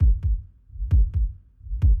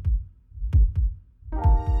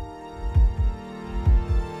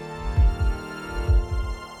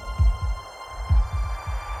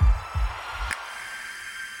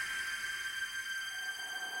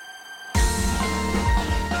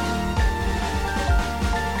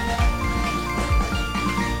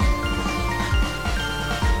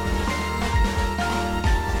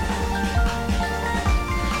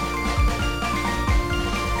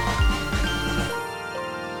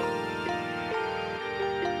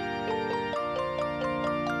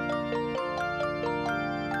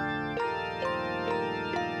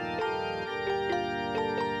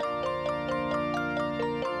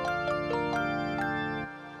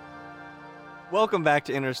Welcome back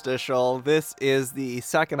to Interstitial. This is the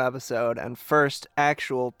second episode and first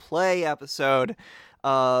actual play episode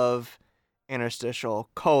of Interstitial,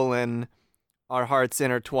 Our Hearts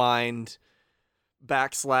Intertwined,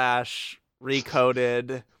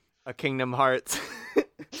 /Recoded, a Kingdom Hearts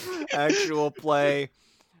actual play,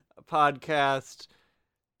 a podcast,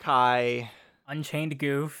 Kai. Unchained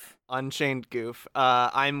Goof.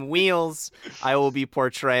 I'm Wheels. I will be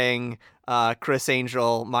portraying Chris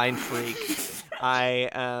Angel, Mind Freak. I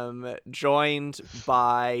am joined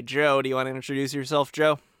by Joe. Do you want to introduce yourself,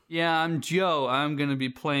 Joe? Yeah, I'm Joe. I'm going to be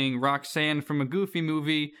playing Roxanne from a Goofy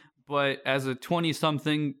movie, but as a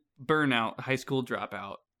 20-something burnout high school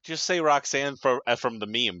dropout. Just say Roxanne from the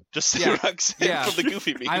meme. Just say Roxanne from the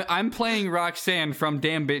Goofy meme. I'm playing Roxanne from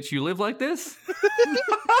Damn Bitch, You Live Like This?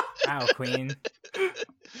 Wow, Queen.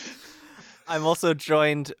 I'm also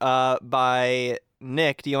joined by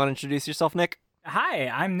Nick. Do you want to introduce yourself, Nick? Hi,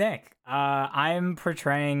 I'm Nick. I'm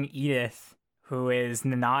portraying Edith, who is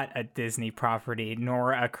not a Disney property,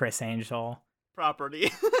 nor a Chris Angel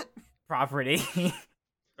property.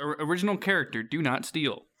 Original character, do not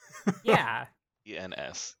steal. Yeah.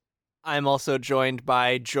 ENS. I'm also joined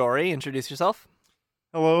by Jory. Introduce yourself.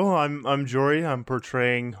 Hello, I'm Jory. I'm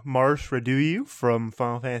portraying Marsh Raduyu from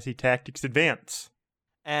Final Fantasy Tactics Advance.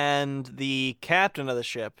 And the captain of the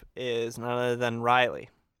ship is none other than Riley.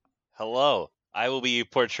 Hello, I will be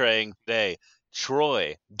portraying today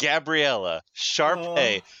Troy, Gabriella,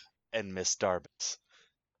 Sharpay, and Miss Darbus.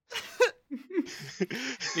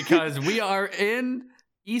 Because we are in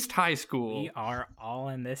East High School. We are all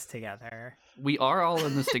in this together.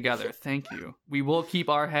 Thank you. We will keep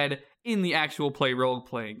our head in the actual play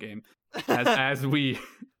role-playing game as we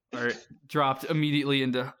are dropped immediately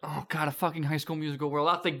into, oh god, a fucking High School Musical world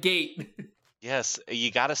out the gate. Yes,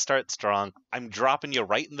 you gotta start strong. I'm dropping you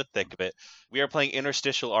right in the thick of it. We are playing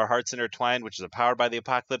Interstitial, Our Hearts Intertwined, which is a Powered by the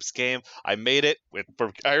Apocalypse game. I made it. We're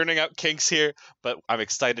ironing out kinks here, but I'm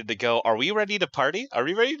excited to go. Are we ready to party? Are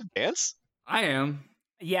we ready to dance? I am.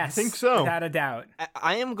 Yes, I think so. Without a doubt.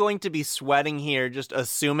 I am going to be sweating here just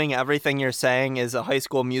assuming everything you're saying is a High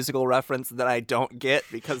School Musical reference that I don't get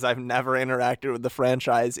because I've never interacted with the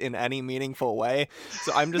franchise in any meaningful way.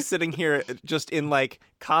 So I'm just sitting here just in like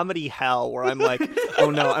comedy hell where I'm like,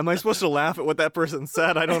 oh no, am I supposed to laugh at what that person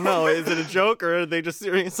said? I don't know. Is it a joke or are they just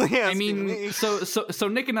seriously asking me? So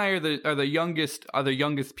Nick and I are the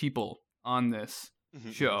youngest people on this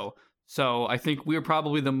show. So I think we're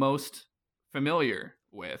probably the most familiar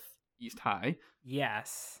with East High.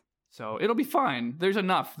 Yes. So it'll be fine. There's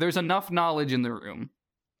enough knowledge in the room.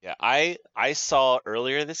 Yeah, I saw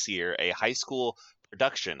earlier this year a high school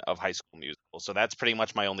production of High School Musical, so that's pretty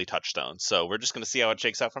much my only touchstone. So we're just going to see how it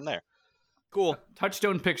shakes out from there. Cool.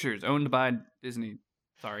 Touchstone Pictures, owned by Disney.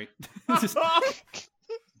 Sorry. Just in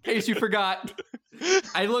case you forgot.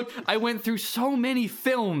 I went through so many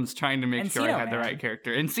films trying to make sure I had the right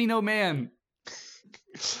character. Encino Man.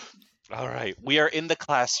 All right, we are in the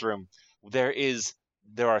classroom.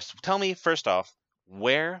 Tell me first off,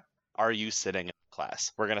 where are you sitting in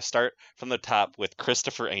class? We're gonna start from the top with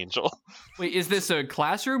Christopher Angel. Wait, is this a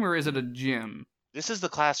classroom or is it a gym? This is the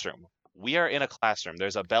classroom. We are in a classroom.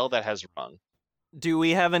 There's a bell that has rung. Do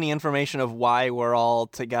we have any information of why we're all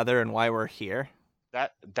together and why we're here?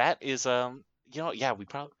 That is we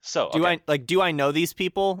probably Do I know these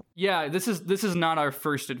people? Yeah, this is not our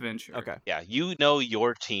first adventure. Okay. Yeah, you know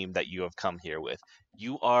your team that you have come here with.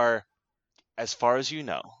 You are, as far as you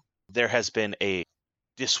know, there has been a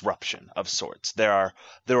disruption of sorts. There are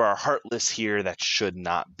Heartless here that should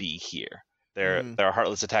not be here. There are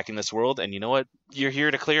Heartless attacking this world, and you know what? You're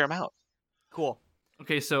here to clear them out. Cool.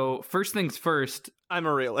 Okay, so first things first. I'm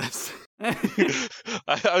a realist. I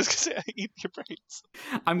was going to say, I eat your brains.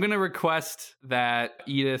 I'm going to request that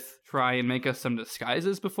Edith try and make us some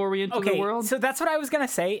disguises before we enter the world. So that's what I was going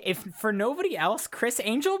to say. If for nobody else, Chris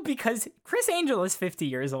Angel, because Chris Angel is 50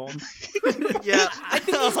 years old. Yeah. I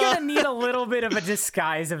think he's going to need a little bit of a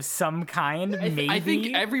disguise of some kind, maybe. I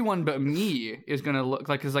think everyone but me is going to look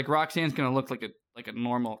like, because like Roxanne's going to look like a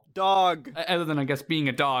normal dog. Other than, I guess, being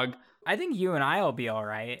a dog. I think you and I will be all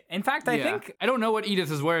right. In fact, I think... I don't know what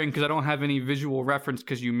Edith is wearing because I don't have any visual reference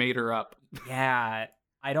because you made her up. Yeah,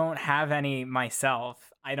 I don't have any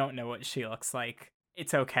myself. I don't know what she looks like.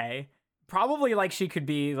 It's okay. Probably like she could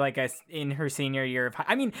be like in her senior year of...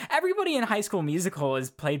 I mean, everybody in High School Musical is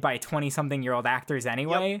played by 20-something-year-old actors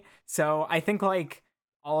anyway. Yep. So I think like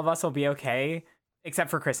all of us will be okay, except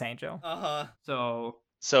for Chris Angel. Uh-huh.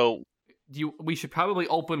 So we should probably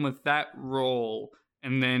open with that role.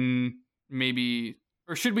 And then maybe,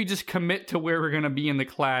 Or should we just commit to where we're going to be in the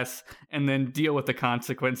class and then deal with the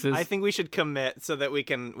consequences? I think we should commit so that we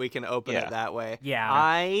can open it that way. Yeah.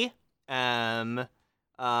 I am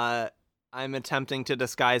I'm attempting to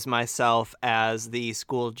disguise myself as the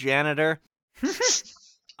school janitor.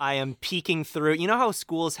 I am peeking through. You know how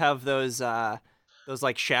schools have those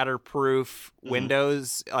like shatterproof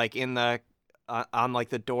windows like in the on like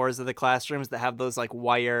the doors of the classrooms that have those like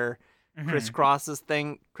wire crisscross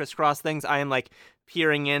things. I am like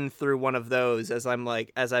peering in through one of those as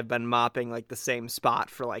I've been mopping like the same spot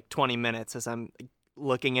for like 20 minutes as I'm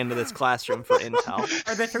looking into this classroom for intel.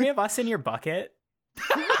 Are the three of us in your bucket?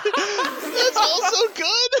 That's also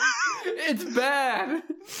good. It's bad.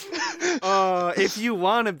 If you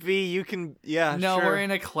want to be, you can. Yeah, No, sure. we're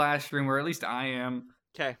in a classroom, or at least I am.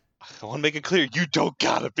 Okay. I want to make it clear, you don't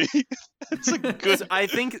gotta be. That's a good. So I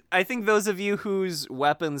think those of you whose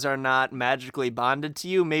weapons are not magically bonded to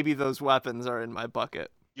you, maybe those weapons are in my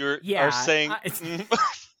bucket. You Yeah, are saying. I-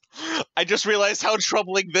 I just realized how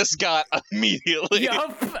troubling this got immediately.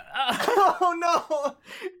 Yup. Oh no!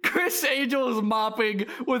 Chris Angel is mopping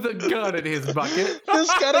with a gun in his bucket.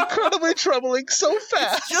 This got incredibly troubling so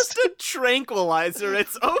fast. Just a tranquilizer.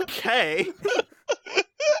 It's okay.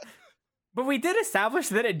 But we did establish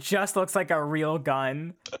that it just looks like a real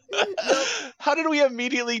gun. How did we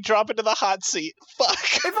immediately drop into the hot seat? Fuck.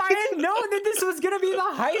 If I didn't know that this was gonna be the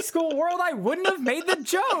high school world, I wouldn't have made the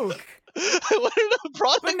joke. I wouldn't have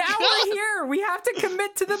brought But the now gun. we're here. We have to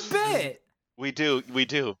commit to the bit. We do.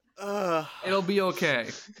 It'll be okay.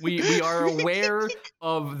 We are aware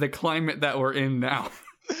of the climate that we're in now.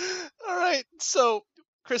 All right, so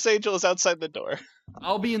Chris Angel is outside the door.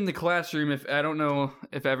 I'll be in the classroom if I don't know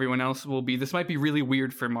if everyone else will be. This might be really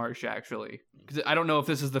weird for Marsh, actually. Because I don't know if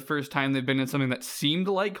this is the first time they've been in something that seemed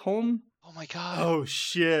like home. Oh my god. Oh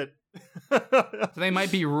shit. So they might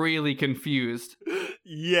be really confused.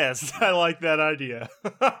 Yes, I like that idea.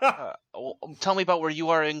 Well, tell me about where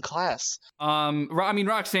you are in class. I mean,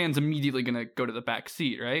 Roxanne's immediately gonna go to the back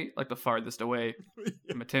seat, right? Like the farthest away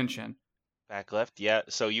from attention. Back left, yeah.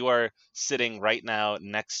 So you are sitting right now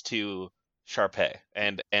next to Sharpay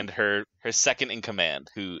and her second in command,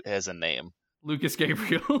 who has a name. Lucas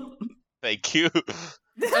Gabriel. Thank you.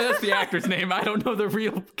 That's the actor's name. I don't know the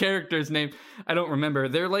real character's name. I don't remember.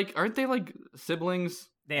 They're like, aren't they like siblings?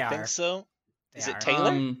 They I are. think so. Is They it are.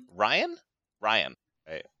 Taylor? Ryan? Ryan.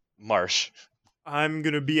 Right. Marsh. I'm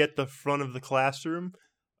gonna be at the front of the classroom.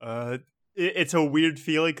 It's a weird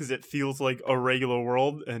feeling because it feels like a regular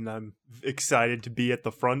world, and I'm excited to be at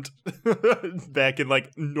the front, back in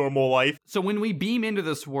like normal life. So when we beam into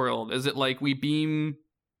this world, is it like we beam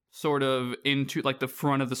sort of into like the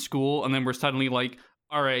front of the school, and then we're suddenly like,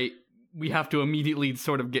 all right, we have to immediately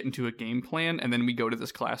sort of get into a game plan, and then we go to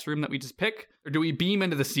this classroom that we just pick? Or do we beam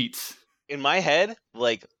into the seats? In my head,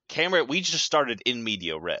 like, camera, we just started in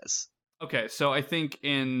medio res. Okay, so I think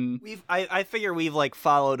in... I figure we've like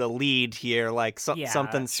followed a lead here, like Yeah,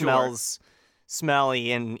 something sure. smells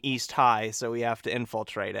smelly in East High, so we have to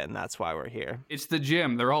infiltrate it, and that's why we're here. It's the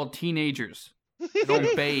gym. They're all teenagers. They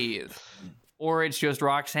don't bathe. Or it's just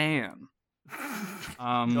Roxanne.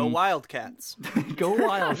 Go Wildcats. Go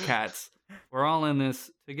Wildcats. We're all in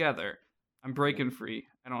this together. I'm breaking free.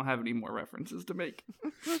 I don't have any more references to make.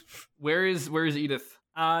 Where is Edith?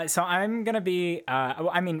 So I'm gonna be.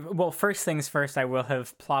 Well, first things first. I will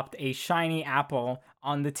have plopped a shiny apple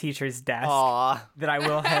on the teacher's desk Aw. that I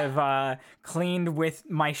will have cleaned with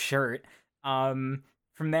my shirt.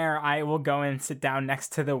 From there, I will go and sit down next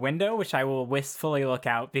to the window, which I will wistfully look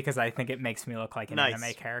out because I think it makes me look like an Nice.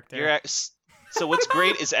 anime character. You're so what's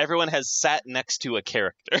great is everyone has sat next to a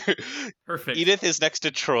character. Perfect. Edith is next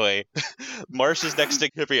to Troy. Marsh is next to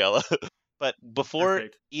Gabriella. But before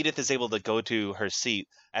Perfect. Edith is able to go to her seat,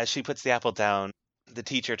 as she puts the apple down, the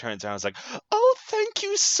teacher turns around and is like, "Oh, thank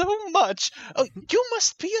you so much. Oh, you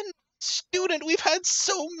must be a student. We've had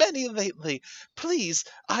so many lately. Please,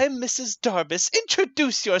 I'm Mrs. Darbus.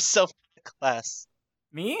 Introduce yourself to the class."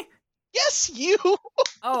 Me? Yes, you.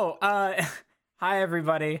 Oh, hi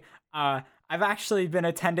everybody. I've actually been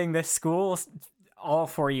attending this school all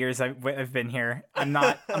 4 years I've been here. I'm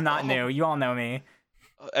not new. You all know me.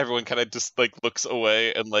 Everyone kind of just like looks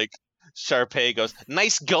away, and like Sharpay goes,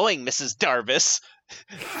 "Nice going, Mrs. Darbus."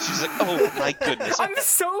 She's like, "Oh my goodness." I'm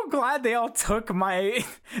so glad they all took my.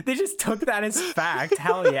 They just took that as fact.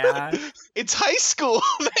 Hell yeah. It's high school,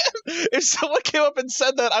 man. If someone came up and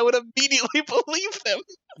said that, I would immediately believe them.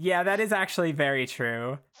 Yeah, that is actually very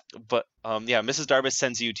true. But yeah, Mrs. Darbus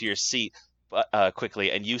sends you to your seat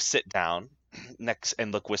quickly, and you sit down next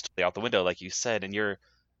and look wistfully out the window, like you said, and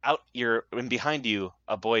and behind you,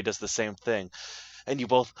 a boy does the same thing, and you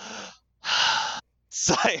both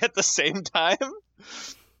sigh at the same time.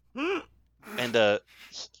 And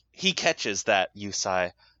he catches that you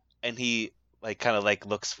sigh, and he like kind of like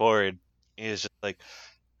looks forward. And he's just like,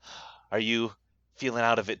 "Are you feeling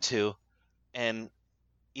out of it too?" And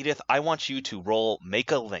Edith, I want you to roll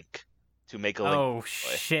make a link. To make a link. Oh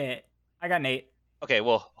shit! I got an 8. Okay,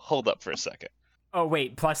 well, hold up for a second. Oh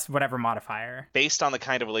wait, plus whatever modifier. Based on the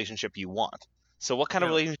kind of relationship you want. So what kind of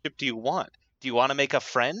Yeah. relationship do you want? Do you want to make a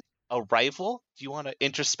friend? A rival? Do you want to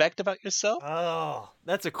introspect about yourself? Oh,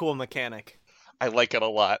 that's a cool mechanic. I like it a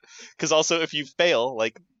lot. Because also, if you fail,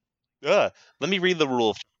 like, let me read the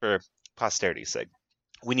rule for posterity's sake.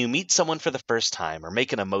 When you meet someone for the first time or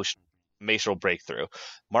make an emotional breakthrough,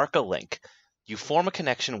 mark a link. You form a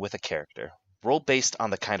connection with a character. Roll based on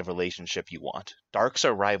the kind of relationship you want. Darks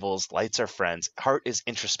are rivals, lights are friends, heart is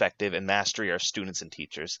introspective, and mastery are students and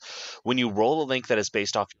teachers. When you roll a link that is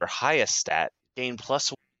based off your highest stat, gain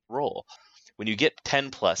 +1 roll. When you get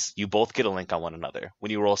 10 plus, you both get a link on one another.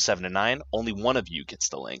 When you roll 7 to 9, only one of you gets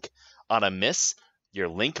the link. On a miss, your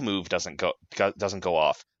link move doesn't go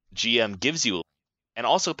off. GM gives you a link and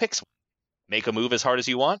also picks one. Make a move as hard as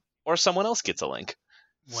you want, or someone else gets a link.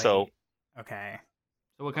 So, okay.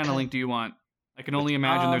 So what kind of link do you want? I can only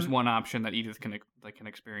imagine there's one option that Edith can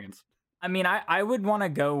experience. I mean, I would want to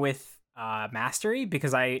go with mastery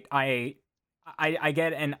because I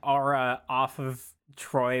get an aura off of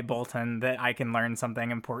Troy Bolton that I can learn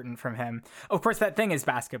something important from him. Of course, that thing is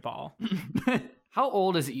basketball. How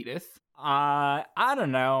old is Edith? I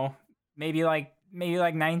don't know. Maybe like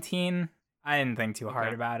 19. I didn't think too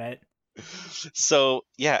hard about it. So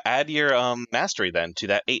yeah, add your mastery then to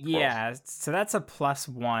that 8 roll. Yeah, so that's a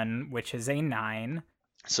 +1, which is a 9.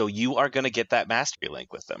 So you are going to get that mastery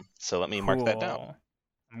link with them. So let me mark that down. Cool.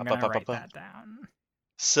 I'm gonna write that down.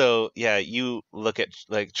 So yeah, you look at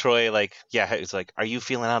like Troy, like it's like, are you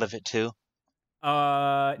feeling out of it too?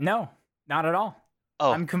 No, not at all.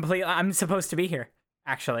 Oh, I'm supposed to be here,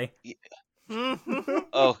 actually.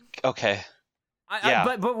 oh, okay.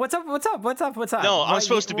 Yeah. But what's up? No, I'm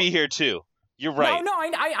supposed to be here too. You're right. No,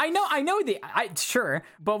 I know sure,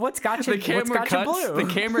 but what's got you? The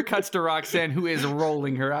camera cuts to Roxanne, who is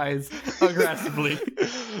rolling her eyes aggressively.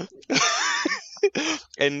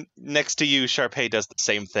 And next to you, Sharpay does the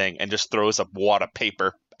same thing and just throws a wad of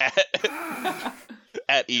paper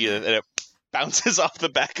at Edith, and it bounces off the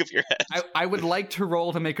back of your head. I would like to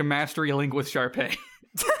roll to make a mastery link with Sharpay.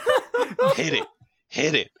 Hit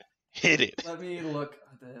it. Let me look.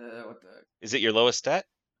 Is it your lowest stat?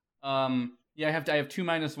 Yeah, I have 2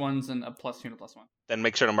 -1s and a +2 and a +1. Then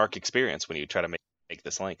make sure to mark experience when you try to make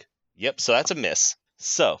this link. Yep, so that's a miss.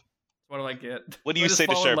 So What do I get? What do you say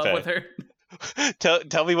to Sharpay? Fall in love with her?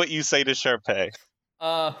 Tell me what you say to Sharpay.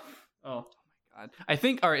 Oh my god. I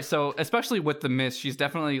think, all right, so especially with the miss, she's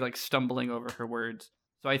definitely like stumbling over her words.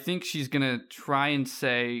 So I think she's gonna try and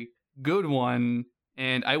say good one,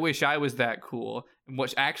 and I wish I was that cool. And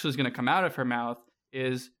what actually is gonna come out of her mouth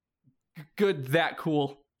is good, that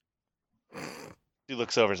cool. She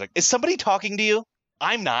looks over, is like, is somebody talking to you?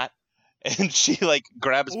 I'm not. And she like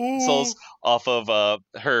grabs pencils off of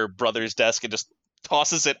her brother's desk and just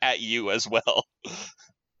tosses it at you as well.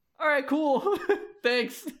 All right, cool.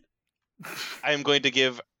 Thanks. I want to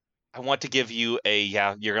give you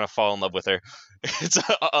you're going to fall in love with her. It's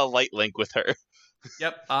a light link with her.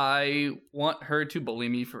 Yep, I want her to bully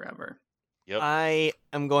me forever. Yep. I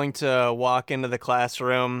am going to walk into the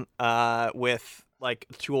classroom with like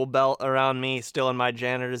a tool belt around me, still in my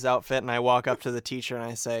janitor's outfit, and I walk up to the teacher and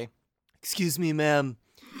I say, "Excuse me, ma'am.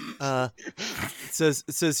 It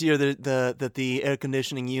says here that the air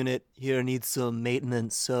conditioning unit here needs some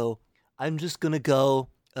maintenance, so I'm just gonna go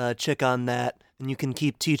check on that, and you can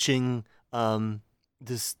keep teaching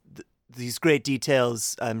these great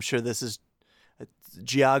details. I'm sure this is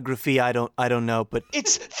geography. I don't know, but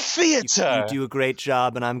it's theater. You do a great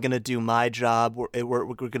job, and I'm gonna do my job. We're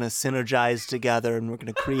gonna synergize together, and we're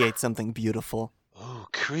gonna create something beautiful." Oh,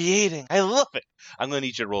 creating! I love it. I'm gonna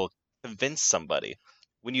need you to roll convince somebody.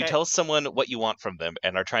 When you tell someone what you want from them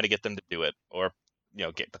and are trying to get them to do it, or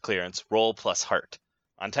get the clearance, roll plus heart.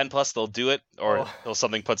 On 10 plus, they'll do it, or until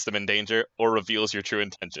something puts them in danger, or reveals your true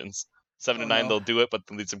intentions. 7 to 9, they'll do it, but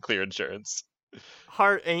they'll need some clear insurance.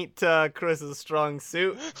 Heart ain't Chris's strong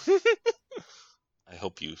suit. I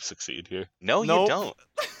hope you succeed here. No, Nope. you don't.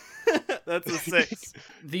 That's a 6.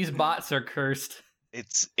 These bots are cursed.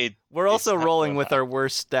 We're also rolling with our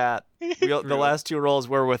worst stat. The last 2 rolls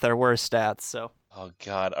were with our worst stats, so. Oh,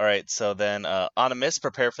 God. All right, so then on a miss,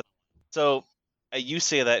 prepare for... So you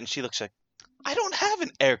say that, and she looks like, I don't have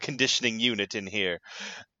an air conditioning unit in here.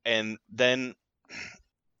 And then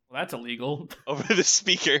Well, that's illegal. Over the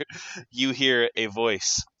speaker, you hear a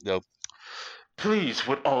voice go, Please,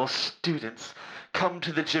 would all students come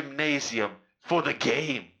to the gymnasium for the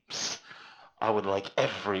games? I would like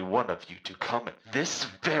every one of you to come at this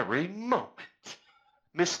very moment.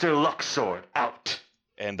 Mr. Luxord, out.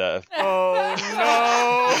 and Oh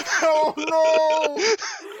no! Oh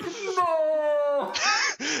No!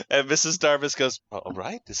 and Mrs. Darvis goes, all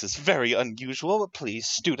right, this is very unusual. Please,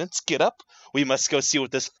 students, get up. We must go see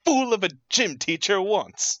what this fool of a gym teacher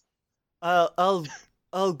wants. I'll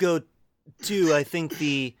go too. I think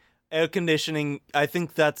the air conditioning. I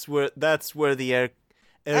think that's where the air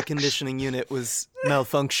conditioning unit was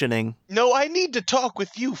malfunctioning. No, I need to talk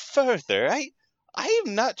with you further. I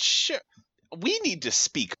am not sure. We need to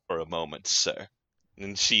speak for a moment, sir.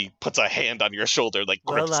 And she puts a hand on your shoulder, like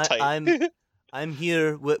grips Well, tight. I'm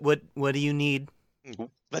here. What do you need?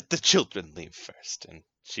 Let the children leave first. And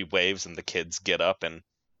she waves, and the kids get up, and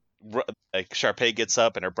like Sharpay gets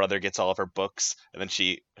up, and her brother gets all of her books, and then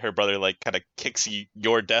her brother like kind of kicks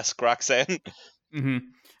your desk, Roxanne.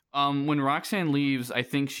 Mm-hmm. When Roxanne leaves, I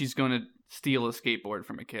think she's going to steal a skateboard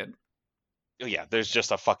from a kid. Oh yeah, there's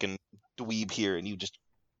just a fucking dweeb here, and you just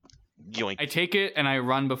yoink. I take it and I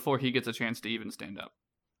run before he gets a chance to even stand up.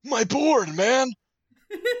 My board, man.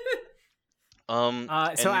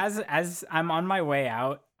 So as I'm on my way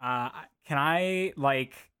out, can I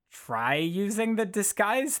like try using the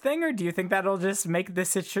disguise thing, or do you think that'll just make the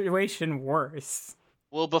situation worse?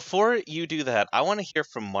 Well, before you do that, I want to hear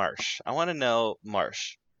from Marsh. I want to know,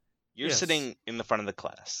 Marsh, you're Yes. sitting in the front of the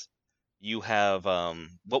class. You have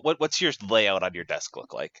what's your layout on your desk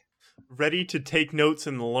look like? Ready to take notes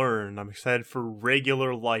and learn. I'm excited for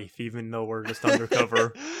regular life, even though we're just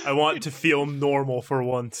undercover. I want to feel normal for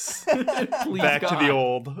once. Please, Back to the God.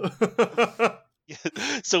 old.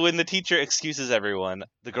 So when the teacher excuses everyone,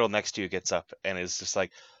 the girl next to you gets up and is just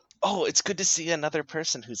like, "Oh, it's good to see another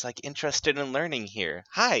person who's like interested in learning here.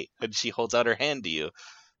 Hi," and she holds out her hand to you.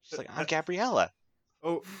 She's like, "I'm Gabriella."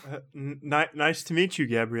 Oh, nice to meet you,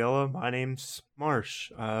 Gabriella. My name's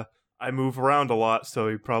Marsh. I move around a lot, so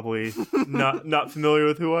you're probably not familiar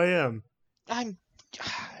with who I am. I'm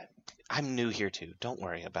new here too. Don't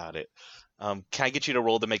worry about it. Can I get you to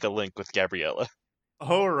roll to make a link with Gabriella?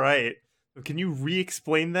 All right. Can you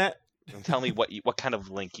re-explain that? And tell me what kind of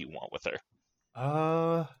link you want with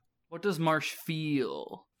her. What does Marsh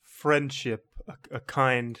feel? Friendship, a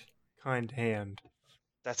kind hand.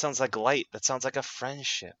 That sounds like light. That sounds like a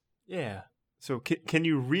friendship. Yeah. So can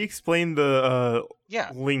you re-explain the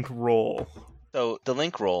Yeah. link roll? So the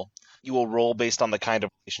link roll, you will roll based on the kind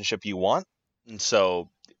of relationship you want. And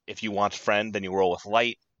so if you want friend, then you roll with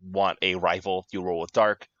light. Want a rival, you roll with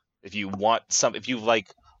dark. If you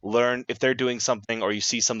learn if they're doing something or you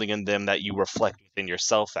see something in them that you reflect within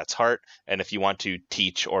yourself, that's heart. And if you want to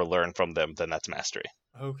teach or learn from them, then that's mastery.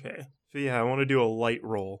 Okay. So yeah, I want to do a light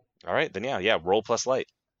roll. All right, then yeah, roll plus light.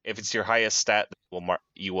 If it's your highest stat,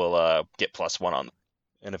 you will get +1 on them.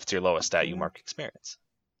 And if it's your lowest stat, you mark experience.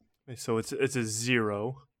 So it's a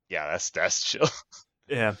 0. Yeah, that's chill.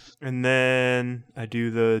 Yeah. And then I do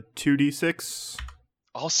the 2d6.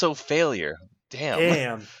 Also failure.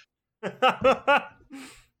 Damn.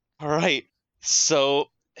 All right. So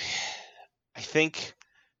I think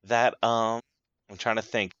that I'm trying to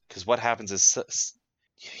think, because what happens is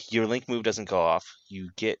your link move doesn't go off. Your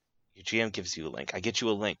GM gives you a link. I get you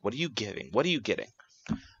a link. What are you getting?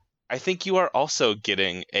 I think you are also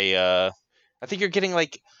getting I think you're getting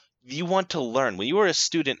like, you want to learn. When you were a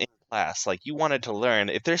student in class, like you wanted to learn.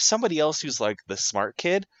 If there's somebody else who's like the smart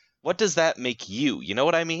kid, what does that make you? You know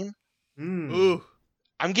what I mean? Ooh.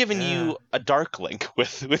 I'm giving you a dark link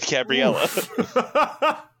with Gabriella.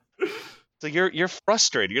 So you're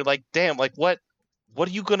frustrated. You're like, damn, like what are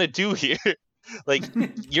you gonna do here? Like,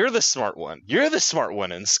 you're the smart one. You're the smart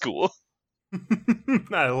one in school.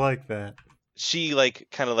 I like that. She like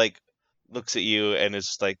kind of like looks at you and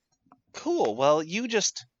is like, cool, well, you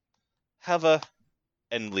just have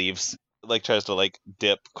and leaves. Like tries to like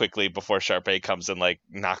dip quickly before Sharpay comes and like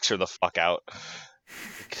knocks her the fuck out.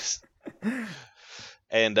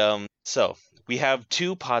 And so we have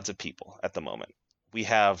 2 pods of people at the moment. We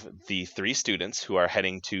have the 3 students who are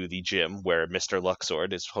heading to the gym where Mr.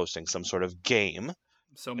 Luxord is hosting some sort of game.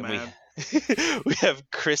 I'm so And mad. we have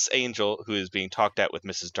Chris Angel, who is being talked at with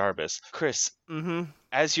Mrs. Darbus. Chris, Mm-hmm.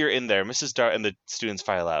 as you're in there, and the students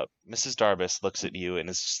file out, Mrs. Darbus looks at you and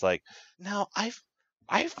is just like, now,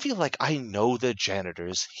 I feel like I know the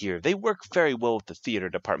janitors here. They work very well with the theater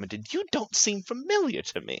department, and you don't seem familiar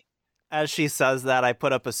to me. As she says that, I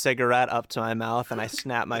put up a cigarette up to my mouth and I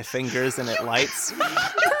snap my fingers and it lights. You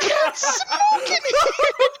can't smoke in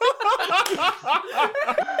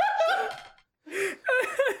here!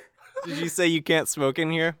 Did you say you can't smoke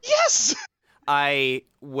in here? Yes. I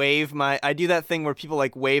do that thing where people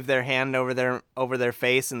like wave their hand over their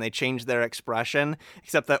face and they change their expression,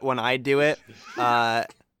 except that when I do it,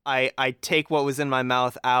 I take what was in my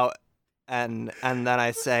mouth out and then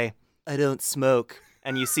I say, I don't smoke.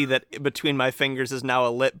 And you see that between my fingers is now a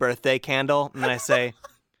lit birthday candle, and then I say,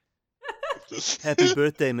 Happy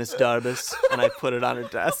birthday, Miss Darbus, and I put it on her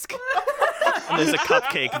desk. And there's a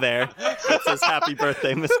cupcake there that says Happy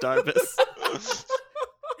birthday, Miss Darbus.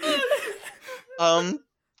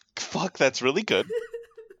 Fuck, that's really good.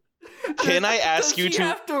 Can I ask you to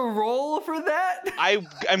have to roll for that?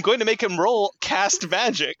 I'm going to make him roll cast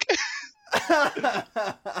magic.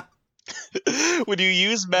 When you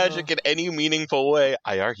use magic in any meaningful way,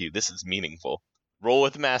 I argue this is meaningful. Roll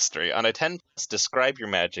with mastery. On a 10+, describe your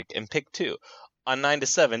magic and pick 2. On 9 to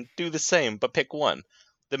 7, do the same, but pick 1.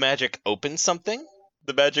 The magic opens something.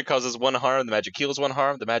 The magic causes 1 harm. The magic heals 1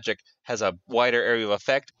 harm. The magic has a wider area of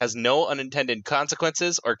effect, has no unintended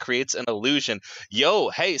consequences, or creates an illusion. Yo,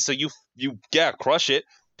 hey, so you crush it.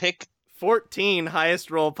 Pick 14,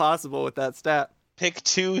 highest roll possible with that stat. Pick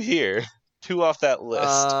 2 here. 2 off that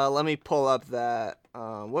list. Let me pull up that.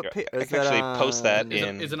 What I is can that actually on? post that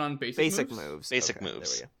in. Is it on basic Basic moves? moves. Basic Okay,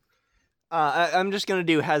 moves. There we go. I'm just gonna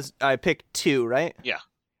do I picked 2, right? Yeah.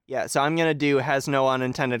 Yeah, so I'm gonna do has no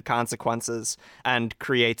unintended consequences and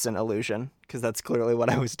creates an illusion, because that's clearly what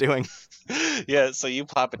I was doing. Yeah, so you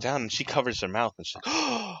plop it down and she covers her mouth and she's like,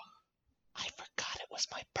 oh, I forgot it was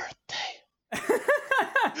my birthday.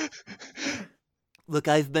 Look,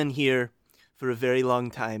 I've been here for a very long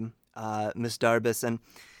time, Miss Darbus, and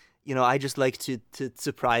I just like to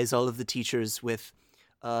surprise all of the teachers with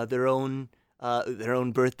their own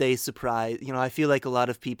birthday surprise. I feel like a lot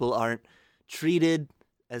of people aren't treated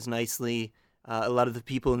as nicely. A lot of the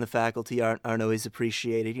people in the faculty aren't always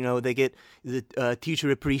appreciated. They get the teacher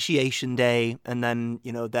appreciation day, and then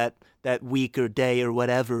that week or day or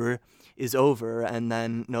whatever is over, and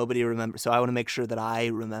then nobody remembers. So I want to make sure that I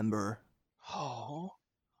remember. Oh,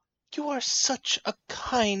 you are such a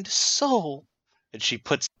kind soul. And she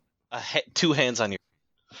puts 2 hands on your.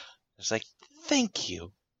 It's like, thank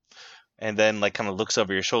you. And then kind of looks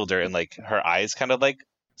over your shoulder, and her eyes kind of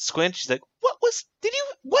squint. She's like,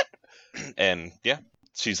 what? And yeah,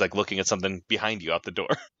 she's looking at something behind you out the door.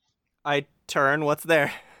 I turn. What's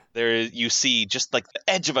there? There you see just the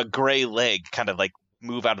edge of a gray leg kind of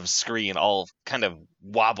move out of screen, all kind of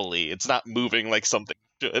wobbly. It's not moving like something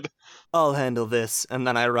should. I'll handle this. And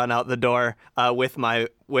then I run out the door with my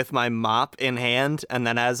mop in hand, and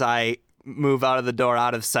then as I move out of the door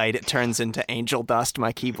out of sight, it turns into angel dust,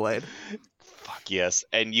 my keyblade. Fuck yes.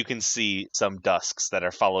 And you can see some dusks that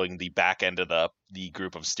are following the back end of the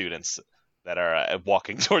group of students that are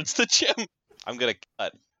walking towards the gym. I'm going to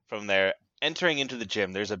cut from there. Entering into the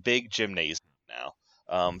gym, there's a big gymnasium now.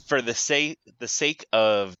 For the sake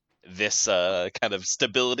of this kind of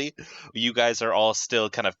stability, you guys are all still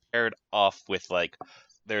kind of paired off with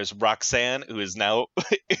there's Roxanne, who is now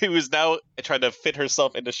trying to fit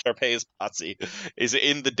herself into Sharpay's posse, is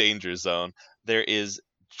in the danger zone. There is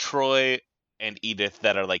Troy and Edith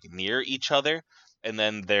that are near each other, and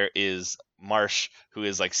then there is Marsh, who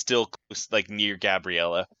is still close, near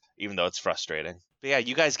Gabriella, even though it's frustrating. But yeah,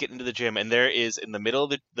 you guys get into the gym, and there is in the middle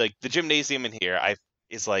of the gymnasium in here.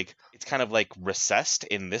 It's kind of recessed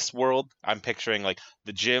in this world. I'm picturing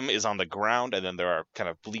the gym is on the ground, and then there are kind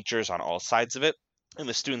of bleachers on all sides of it. And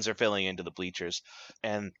the students are filling into the bleachers.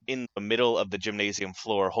 And in the middle of the gymnasium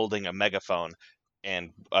floor, holding a megaphone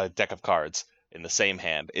and a deck of cards in the same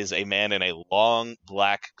hand, is a man in a long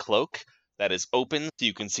black cloak that is open, so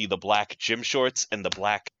you can see the black gym shorts and the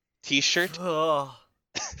black t-shirt. Oh.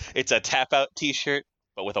 It's a tap-out t-shirt,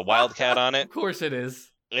 but with a wildcat on it. Of course it is.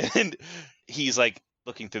 And he's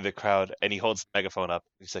looking through the crowd, and he holds the megaphone up.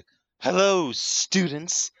 He's like, hello,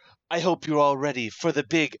 students. I hope you're all ready for the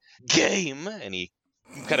big game. And he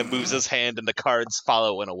kind of moves his hand, and the cards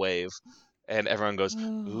follow in a wave. And everyone goes,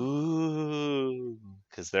 ooh,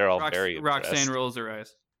 because they're all very impressed. Roxanne rolls her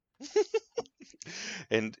eyes.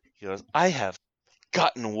 And he goes, I have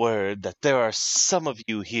gotten word that there are some of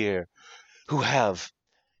you here who have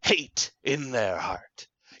hate in their heart.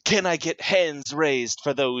 Can I get hands raised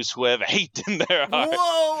for those who have hate in their heart?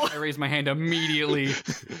 Whoa! I raise my hand immediately.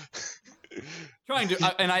 Trying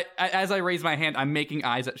to, as I raise my hand, I'm making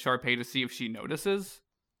eyes at Sharpay to see if she notices.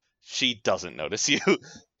 She doesn't notice you,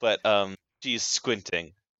 but she's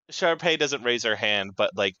squinting. Sharpay doesn't raise her hand,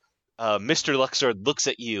 but Mr. Luxord looks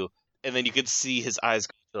at you, and then you can see his eyes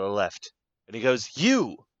go to the left, and he goes,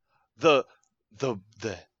 "You, the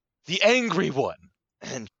angry one."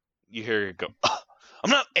 And you hear her go, "I'm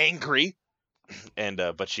not angry. and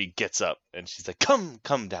but she gets up and she's like,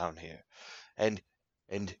 come down here, and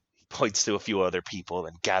he points to a few other people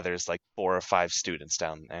and gathers like 4 or 5 students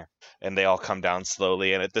down there, and they all come down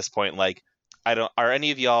slowly. And at this point, like, are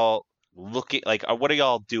any of y'all looking, like, what are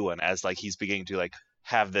y'all doing as like he's beginning to like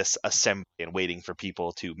have this assembly and waiting for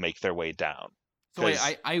people to make their way down? So wait,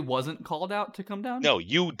 I wasn't called out to come down? No,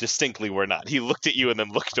 you distinctly were not. He looked at you and then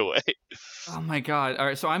looked away. Oh my god. All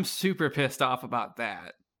right, so I'm super pissed off about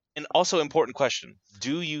that. And also, important question: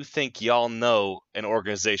 do you think y'all know an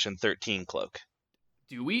Organization 13 cloak?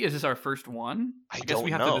 Do we? Is this our first one? I guess don't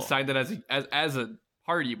we have know. to decide that as a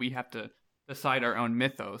party. We have to decide our own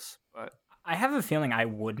mythos. But I have a feeling I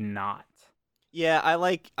would not. Yeah, I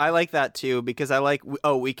like that too, because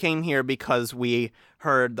we came here because we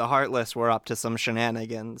heard the Heartless were up to some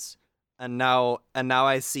shenanigans, and now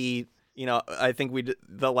I see, I think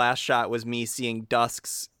the last shot was me seeing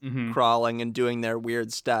Dusks crawling and doing their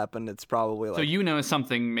weird step, and it's probably like, so you know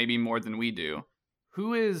something maybe more than we do.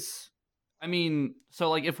 Who is? I mean, so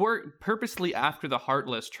like if we're purposely after the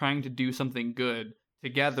Heartless trying to do something good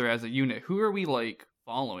together as a unit, who are we like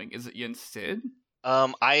following? Is it Yen Sid?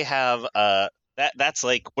 I have that's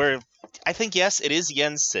like where I think, yes, it is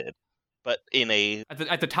Yen Sid, but in a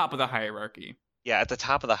At the top of the hierarchy. at the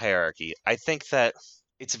top of the hierarchy. I think that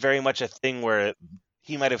it's very much a thing where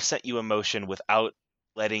he might have set you in motion without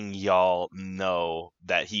letting y'all know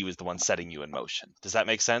that he was the one setting you in motion. Does that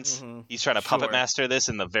make sense? Mhm. He's trying to puppet Sure. master this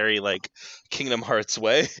in the very like Kingdom Hearts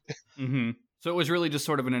way. Mm-hmm. So it was really just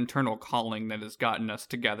sort of an internal calling that has gotten us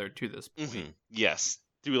together to this point. Yes,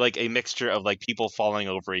 through like a mixture of like people falling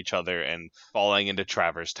over each other and falling into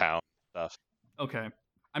Traverse Town stuff. Okay.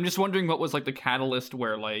 I'm just wondering what was like the catalyst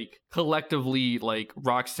where like collectively like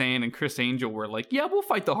Roxanne and Chris Angel were like, yeah, we'll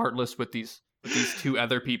fight the Heartless with these 2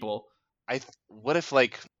 other people. What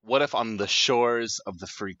if on the shores of the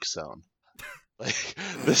Freak Zone, like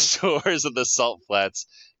the shores of the Salt Flats,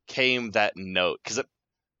 came that note? Because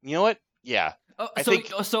you know what? Yeah. I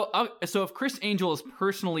think- So if Chris Angel is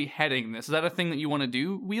personally heading this, is that a thing that you want to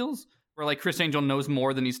do, Wheels? Where like Chris Angel knows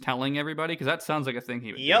more than he's telling everybody? Because that sounds like a thing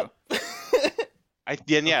he would do. Yep.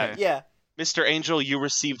 Okay. Yeah. Mr. Angel, you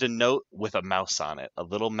received a note with a mouse on it, a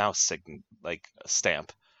little mouse like a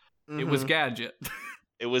stamp. It was Gadget.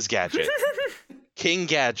 It was Gadget. King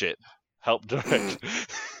Gadget helped direct.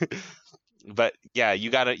 But yeah,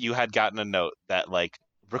 you had gotten a note that like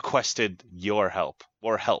requested your help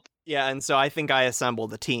or help. Yeah, and so I think I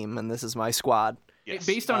assembled a team, and this is my squad. Yes.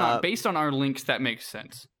 Based on our links, that makes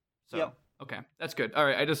sense. So, Yep. Okay, that's good. All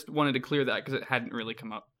right, I just wanted to clear that because it hadn't really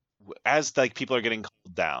come up. As like people are getting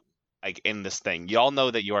called down, like in this thing, y'all know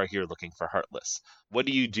that you are here looking for Heartless. What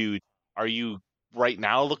do you do? Are you right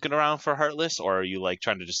now looking around for Heartless, or are you like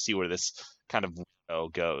trying to just see where this kind of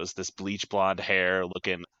weirdo goes? This bleach blonde hair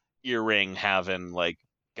looking, earring having like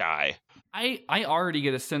guy. I already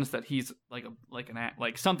get a sense that he's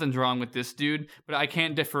like something's wrong with this dude, but I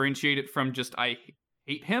can't differentiate it from just I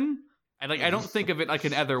hate him. I don't think of it like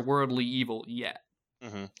an otherworldly evil yet.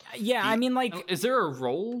 Mm-hmm. Yeah, I mean, like, Is there a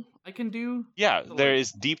role I can do? Yeah, So, there like-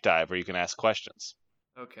 is deep dive where you can ask questions.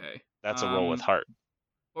 Okay. That's a roll with Um, heart.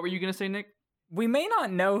 What were you gonna say, Nick? we may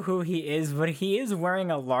not know who he is, but he is wearing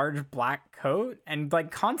a large black coat, and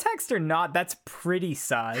like, context or not, that's pretty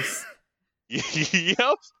sus.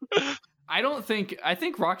 Yep. I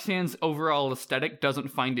think Roxanne's overall aesthetic doesn't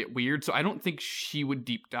find it weird, so I don't think she would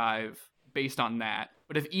deep dive based on that.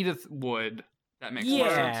 But if Edith would, that makes more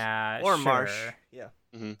sense. Yeah, Or sure. Marsh. Yeah.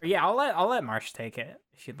 Yeah, I'll let Marsh take it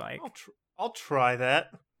if you'd like. I'll try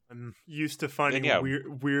that. I'm used to finding yeah.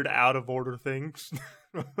 weird out of order things.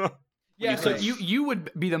 Yeah, so think? you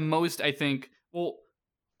would be the most, I think. Well,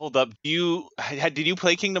 Hold up. Did you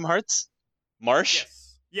play Kingdom Hearts? Marsh?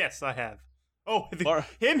 Yes, I have. Oh, Mar-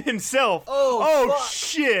 him himself. Oh, Oh, fuck.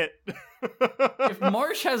 shit. if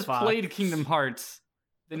Marsh has Fuck. played Kingdom Hearts,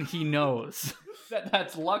 then he knows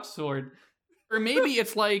that's Luxord. Or maybe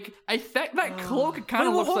it's like that cloak kind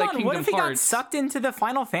of Wait, looks hold like on. Kingdom What if he got Hearts. sucked into the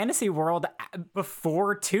Final Fantasy world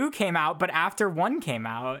before 2 came out, but after 1 came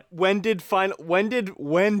out? When did Final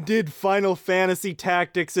Fantasy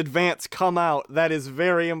Tactics Advance come out? That is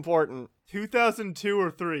very important. 2002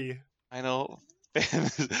 or 3. I know.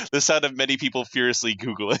 The sound of many people furiously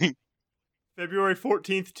Googling. February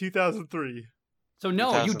 14th, 2003. So no,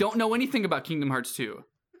 you 2000. don't know anything about Kingdom Hearts 2.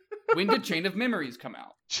 When did Chain of Memories come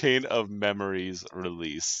out? Chain of Memories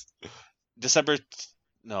release. December.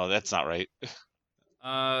 No, that's not right.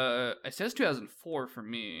 It says 2004 for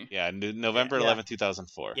me. Yeah, November Yeah. 11th,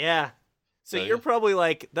 2004. Yeah. So So, you're yeah. probably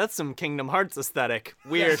like, that's some Kingdom Hearts aesthetic.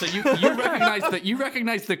 Yeah, Weird. so you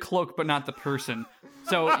recognize the cloak, but not the person.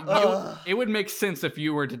 So it would make sense if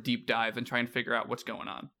you were to deep dive and try and figure out what's going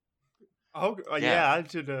on. Oh, yeah,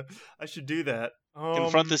 I should do that.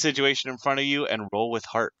 Confront the situation in front of you and roll with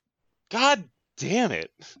heart. God damn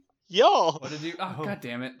it. Y'all. What did you? Oh, god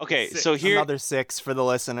damn it. Okay, 6. so Another 6 for the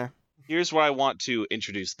listener. here's where I want to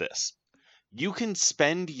introduce this. You can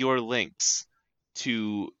spend your links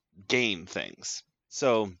to gain things.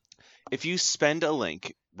 So if you spend a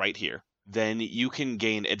link right here, then you can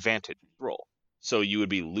gain advantage roll. So you would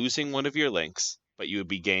be losing one of your links, but you would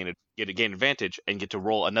be gain advantage and get to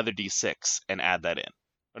roll another d6 and add that in.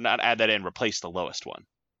 Or not add that in, replace the lowest one.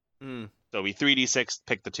 Mm. So it'd be 3d6,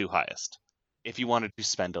 pick the 2 highest. If you wanted to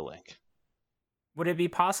spend a link. Would it be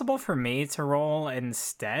possible for me to roll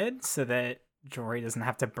instead so that Jory doesn't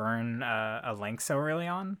have to burn a link so early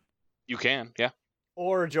on? You can, yeah.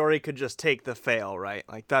 Or Jory could just take the fail, right?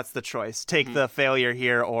 Like, that's the choice. Take the failure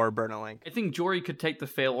here or burn a link. I think Jory could take the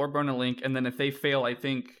fail or burn a link, and then if they fail, I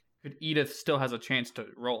think Edith still has a chance to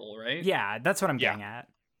roll, right? Yeah, that's what I'm Yeah. getting at.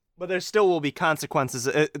 But there still will be consequences.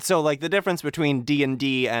 So, like, the difference between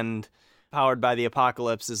D&D and Powered by the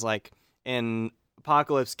Apocalypse is, like, in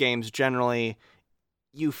Apocalypse games, generally,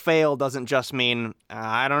 you fail doesn't just mean,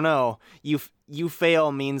 I don't know. You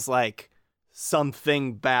fail means, like,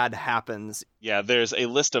 something bad happens. Yeah, there's a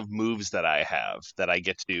list of moves that I have that I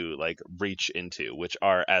get to like reach into, which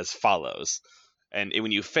are as follows. And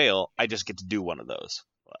when you fail, I just get to do one of those.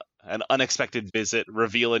 An unexpected visit,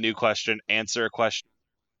 reveal a new question, answer a question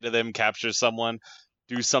to them, capture someone,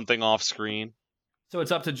 do something off screen. So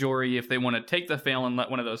it's up to Jory if they want to take the fail and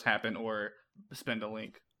let one of those happen, or spend a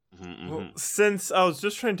link. Well, since I was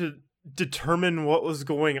just trying to determine what was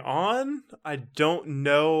going on, I don't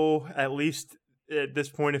know, at least at this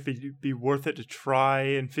point, if it'd be worth it to try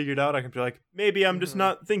and figure it out. I can be like, maybe I'm just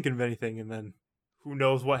not thinking of anything, and then who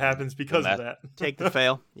knows what happens because of that. Take the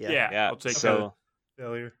fail. Yeah, I'll take so the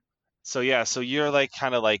failure. so you're like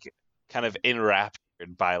kind of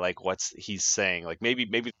enraptured by like what's he's saying. Like maybe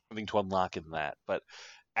something to unlock in that. But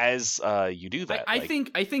as you do that, I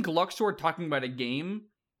think Luxord talking about a game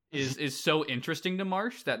is so interesting to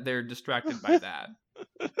Marsh that they're distracted by that.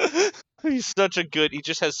 he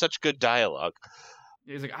just has such good dialogue.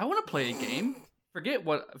 He's like, I want to play a game.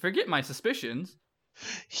 Forget my suspicions.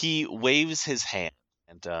 He waves his hand,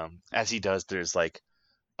 and as he does, there's like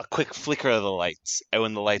a quick flicker of the lights, and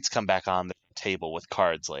when the lights come back on, there's a table with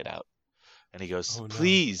cards laid out. And he goes, Oh, no.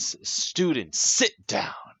 "Please, students, sit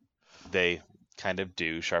down." They kind of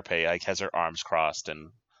do. Sharpay like has her arms crossed and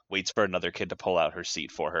waits for another kid to pull out her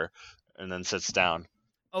seat for her, and then sits down.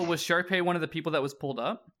 Oh, was Sharpay one of the people that was pulled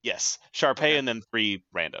up? Yes, Sharpay and then 3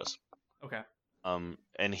 randos. Okay.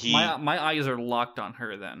 And he My eyes are locked on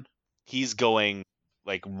her then. he's going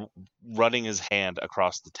like running his hand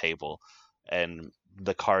across the table, and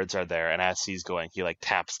the cards are there. And as he's going, he like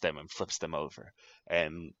taps them and flips them over,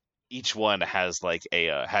 and each one has like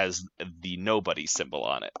has the nobody symbol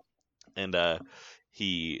on it. And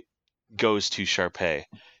he goes to Sharpay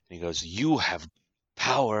and he goes, "You have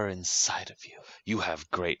power inside of you. You have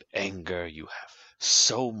great anger. You have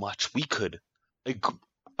so much.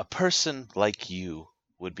 A person like you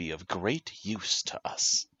would be of great use to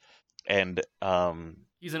us." And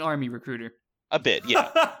He's an army recruiter. a bit,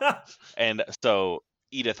 yeah. And so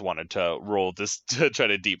Edith wanted to roll this to try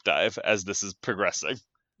to deep dive as this is progressing.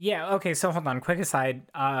 Yeah, okay, so hold on, quick aside.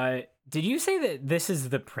 Did you say that this is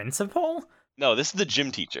the principal? No, this is the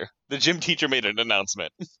gym teacher. The gym teacher made an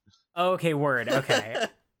announcement. Okay, word, okay.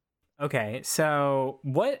 Okay, so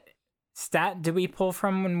what stat do we pull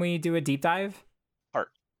from when we do a deep dive? Heart.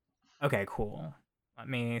 Okay, cool. Let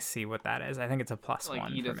me see what that is. I think it's a plus Like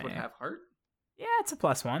one Edith for would me. have heart. Yeah, it's a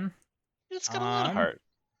plus one. It's got a lot of Um, heart.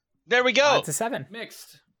 There we go. It's a 7.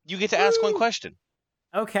 Mixed. You get to ask one question.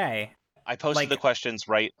 Okay. I posted Like- the questions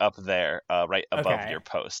right up there, right above Okay. your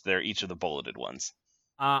post. They're each of the bulleted ones.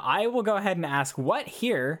 I will go ahead and ask what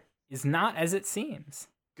here is not as it seems.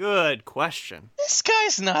 Good question. This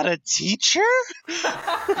guy's not a teacher. He's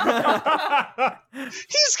got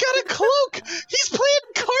a cloak. He's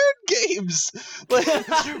playing card games. Like,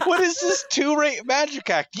 what is this 2-rate magic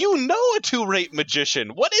act? You know a 2-rate magician.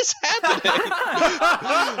 What is happening?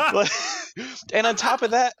 Like, and on top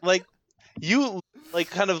of that, like you like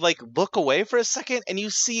kind of like look away for a second and you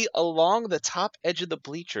see along the top edge of the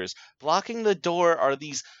bleachers, blocking the door, are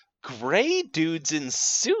these gray dudes in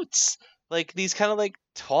suits. Like these kind of like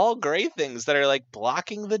tall gray things that are like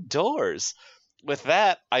blocking the doors. With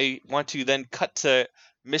that, I want to then cut to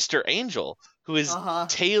Mr. Angel, who is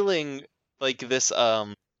tailing like this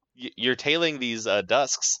you're tailing these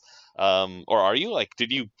dusks. Or are you? Like,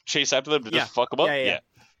 did you chase after them to Yeah. just fuck them up? Yeah.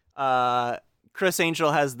 Chris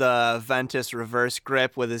Angel has the Ventus reverse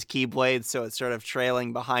grip with his Keyblade, so it's sort of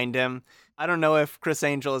trailing behind him. I don't know if Chris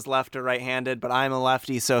Angel is left or right-handed, but I'm a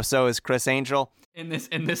lefty, so is Chris Angel. In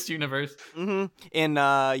this universe. In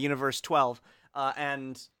Universe 12.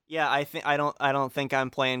 And yeah, I don't think I'm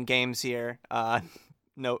playing games here.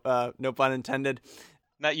 No pun intended.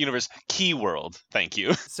 Not universe, Key World. Thank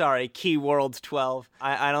you. Sorry, Key World 12.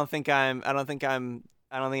 I don't think I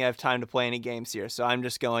have time to play any games here, so I'm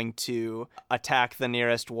just going to attack the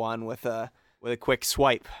nearest one with a quick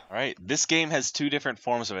swipe. All right. This game has two different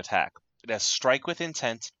forms of attack. It has strike with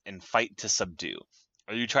intent and fight to subdue.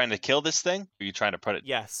 Are you trying to kill this thing? Or are you trying to put it?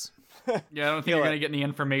 Yes. Yeah, I don't think you're going to get any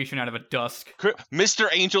information out of a dusk. Mr.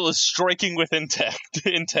 Angel is striking with intent.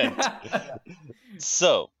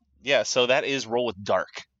 So that is roll with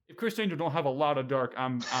dark. If Chris Angel don't have a lot of dark,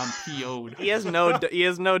 I'm PO'd. He has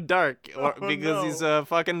no dark because he's a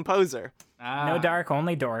fucking poser. No dark,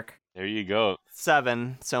 only dork. There you go.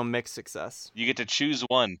 7, so mixed success. You get to choose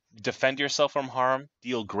one. Defend yourself from harm,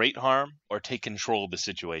 deal great harm, or take control of the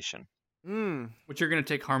situation. Which you're going to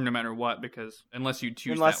take harm no matter what, because unless you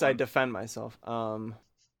choose Unless that I one. defend myself.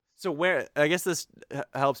 So where, I guess this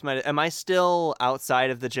helps am I still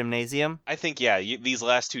outside of the gymnasium? I think, yeah, these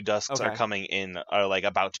last two dusks Okay. are coming in, are like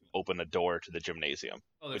about to open a door to the gymnasium,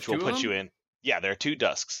 which will put you in. Yeah, there are two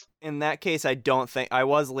dusks. In that case, I don't think I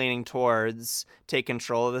was leaning towards take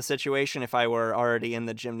control of the situation if I were already in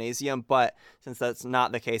the gymnasium, but since that's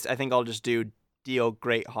not the case, I think I'll just deal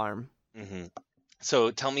great harm. Mm-hmm.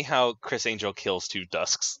 So tell me how Chris Angel kills two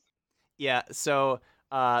dusks. Yeah, so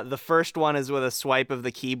the first one is with a swipe of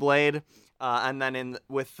the Keyblade, and then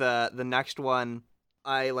with the next one,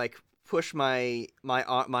 I like push my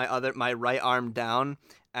right arm down,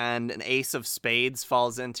 and an ace of spades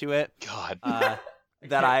falls into it. God.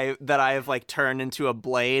 That I've like turned into a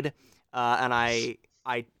blade, and I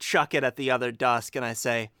chuck it at the other dusk, and I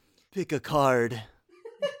say, "Pick a card."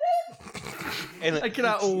 And I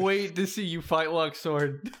cannot wait to see you fight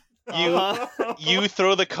Luxord. you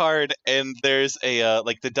throw the card, and there's a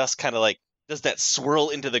like the dust kind of like does that swirl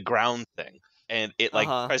into the ground thing, and it like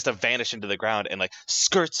tries to vanish into the ground and like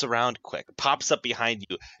skirts around quick, pops up behind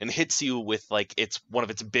you, and hits you with like one of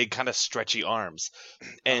its big kind of stretchy arms.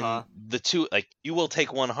 And the two, like, you will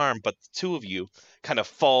take one harm, but the two of you kind of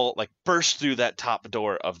fall, like burst through that top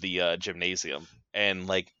door of the gymnasium, and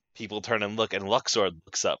like people turn and look, and Luxord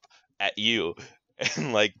looks up at you,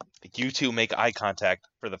 and like you two make eye contact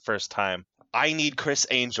for the first time. I need Chris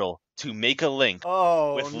Angel to make a link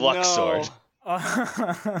with Luxord.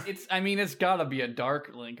 It's gotta be a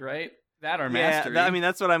dark link, right? That or Yeah, mastery.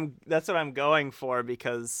 that's what I'm going for,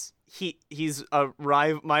 because he's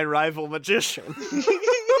my rival magician.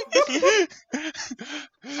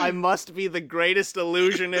 I must be the greatest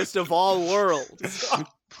illusionist of all worlds.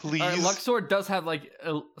 Please. Luxord does have like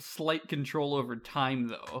a slight control over time,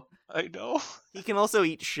 though. I know. He can also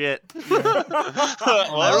eat shit.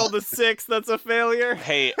 I rolled a 6. That's a failure.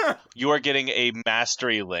 Hey, you are getting a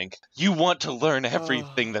mastery link. You want to learn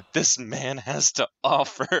everything that this man has to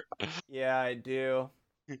offer. Yeah, I do.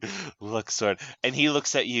 Luxord. And he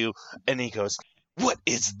looks at you and he goes, "What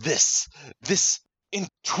is this? This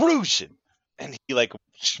intrusion?" And he like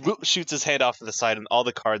shoots his hand off to the side, and all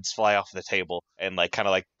the cards fly off the table and like kind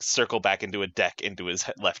of like circle back into a deck into his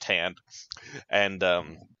left hand. And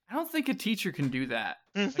I don't think a teacher can do that.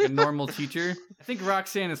 Like a normal teacher. I think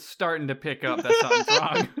Roxanne is starting to pick up that something's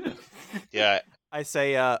wrong. yeah, I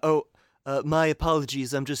say, my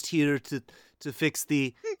apologies. I'm just here to fix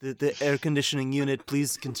the air conditioning unit.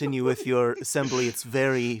 Please continue with your assembly. It's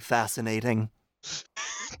very fascinating.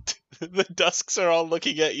 the dusks are all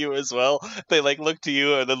looking at you as well. They like look to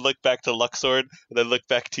you and then look back to Luxord and then look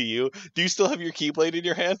back to you. Do you still have your Keyblade in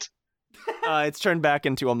your hand? It's turned back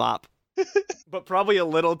into a mop. But probably a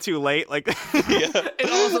little too late. Like, Yeah. And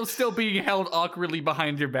also still being held awkwardly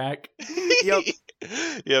behind your back. Yep.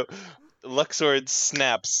 Yep. Luxord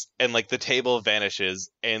snaps and like the table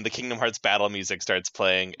vanishes and the Kingdom Hearts battle music starts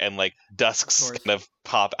playing and like dusks kind of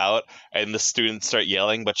pop out and the students start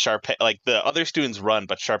yelling, but Sharpay, like the other students run,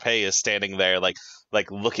 but Sharpay is standing there like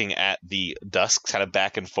looking at the dusks kind of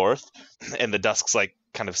back and forth, and the dusks like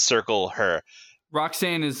kind of circle her.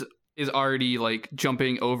 Roxanne is already like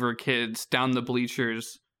jumping over kids down the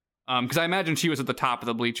bleachers. Because I imagine she was at the top of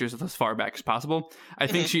the bleachers as far back as possible. I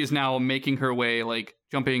think she is now making her way, like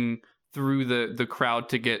jumping through the crowd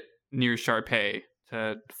to get near Sharpay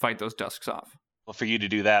to fight those dusks off. Well, for you to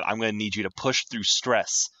do that, I'm going to need you to push through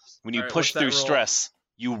stress. When you All right, push what's that through roll? stress,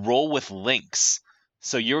 you roll with links.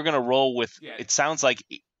 So you're going to roll with, Yeah. it sounds like,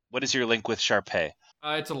 what is your link with Sharpay?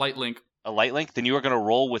 It's a light link. A light link? Then you are going to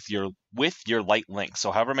roll with your light link.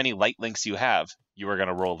 So however many light links you have, you are going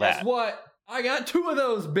to roll that. Guess what? I got 2 of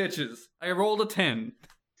those bitches. I rolled a 10.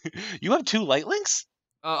 You have 2 light links?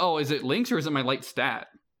 Is it links or is it my light stat?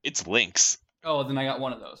 It's links. Oh, then I got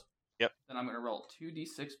 1 of those. Yep. Then I'm going to roll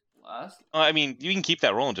 2d6 plus. I mean, you can keep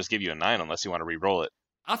that roll and just give you a 9 unless you want to re-roll it.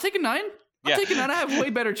 I'll take a 9. Yeah. I'll take a 9. I have way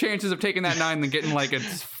better chances of taking that 9 than getting like a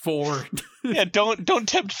 4. Yeah, don't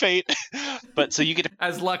tempt fate. But so you get to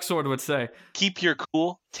As Luxord would say. keep your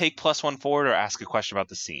cool, take +1 forward, or ask a question about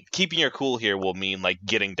the scene. Keeping your cool here will mean like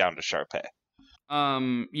getting down to Sharpay.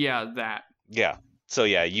 Yeah, that. Yeah. So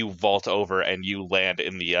yeah, you vault over and you land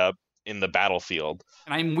in the battlefield.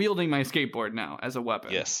 And I'm wielding my skateboard now as a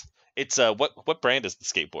weapon. Yes. It's what brand is the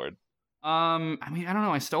skateboard? I mean, I don't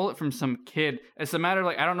know. I stole it from some kid. It's a matter of,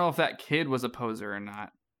 like, I don't know if that kid was a poser or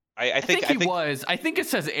not. I think he was. I think it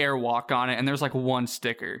says Airwalk on it, and there's like 1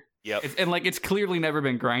 sticker. Yep. It's clearly never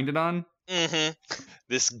been grinded on. Mm-hmm.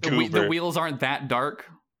 This The goober. wheels aren't that dark,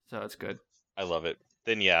 so it's good. I love it.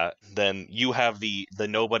 Then you have the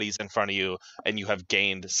nobodies in front of you, and you have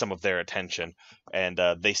gained some of their attention, and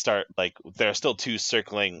they start there are still 2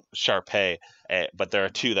 circling Sharpay, but there are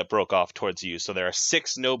 2 that broke off towards you. So there are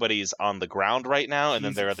 6 nobodies on the ground right now, and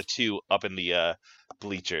then there are the 2 up in the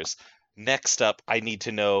bleachers. Next up, I need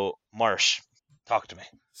to know, Marsh, talk to me.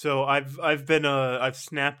 So I've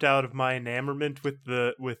snapped out of my enamorment with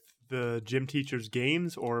the gym teacher's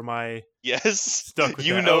games, or am I Yes, stuck with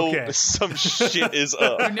you that? know Okay. some shit is You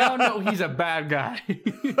up. now know he's a bad guy.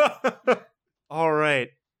 All right.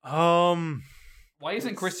 Why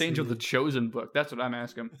isn't Chris Angel the chosen book? That's what I'm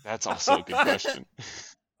asking. That's also a good question.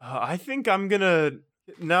 I think I'm gonna,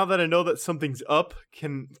 now that I know that something's up,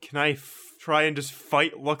 can I try and just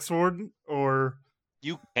fight Luxord, or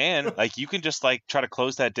You can you can just try to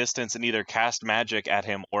close that distance and either cast magic at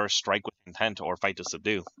him or strike with intent or fight to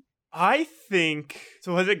subdue. I think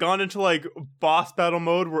so. Has it gone into boss battle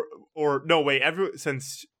mode? Or no? Wait.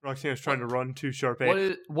 Since Roxanne is trying to run to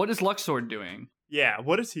Sharpay. What is Luxord doing? Yeah.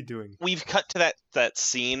 What is he doing? We've cut to that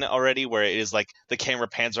scene already where it is the camera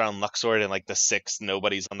pans around Luxord and the 6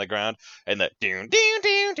 nobodies on the ground and the doo doo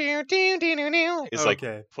doo doo doo doo doo doo is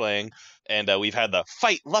Okay. playing, and we've had the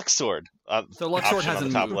fight Luxord. So Luxord option on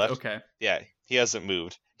hasn't the top moved. left. Okay. Yeah, he hasn't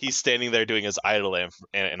moved. He's standing there doing his idle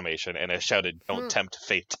animation and has shouted, "Don't tempt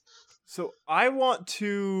fate." So I want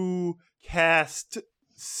to cast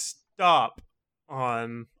stop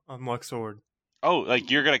on Luxord. Oh,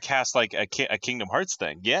 you're gonna cast a Kingdom Hearts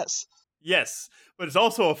thing? Yes. Yes, but it's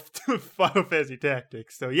also a Final Fantasy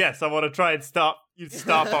tactic. So yes, I want to try and stop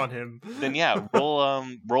on him. Then yeah,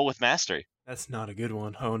 roll with mastery. That's not a good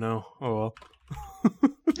one. Oh no. Oh well.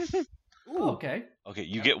 Ooh, okay. Okay,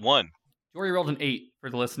 you get 1. Jory rolled an 8 for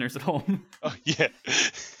the listeners at home. Oh yeah.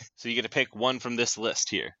 So you get to pick 1 from this list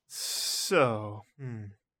here. So,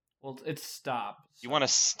 Well, it's stop. You want to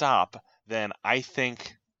stop? Then I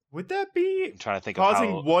think would that be I'm trying to think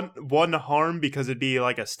causing of how. one harm because it'd be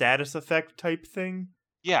like a status effect type thing?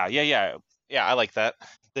 Yeah. I like that.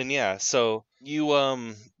 Then yeah. So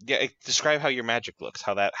you describe how your magic looks,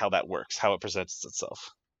 how that works, how it presents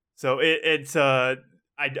itself. So it's I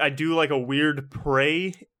do a weird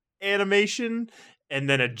prey animation, and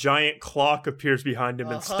then a giant clock appears behind him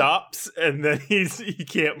and stops, and then he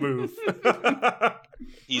can't move.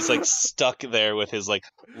 He's stuck there with his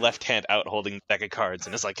left hand out holding the deck of cards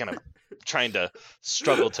and is kind of trying to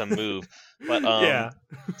struggle to move. But yeah.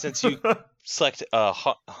 Since you select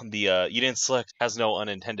you didn't select has no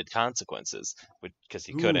unintended consequences, because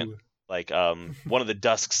you couldn't. Ooh. One of the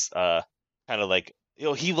Dusks kind of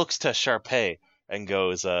he looks to Sharpay and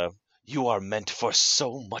goes, "You are meant for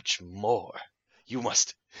so much more. You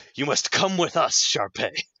must come with us,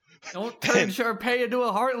 Sharpay." Don't turn Sharpay into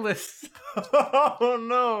a Heartless. Oh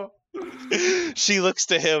no. She looks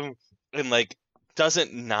to him and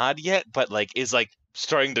doesn't nod yet, but is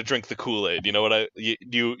starting to drink the Kool-Aid. You know what I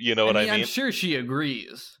mean? I'm sure she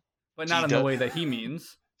agrees, but not She in does. the way that he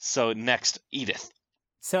means. So next, Edith.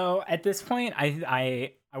 So at this point,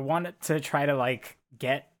 I wanted to try to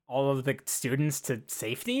get all of the students to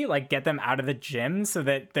safety, get them out of the gym so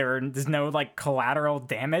that there's no collateral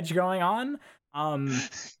damage going on.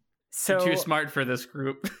 So You're too smart for this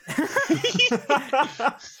group.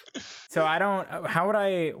 So I don't. How would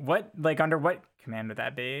I? What under what command would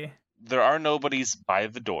that be? There are nobodies by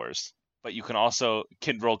the doors, but you can also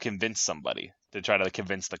roll convince somebody to try to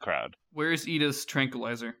convince the crowd. Where's Edith's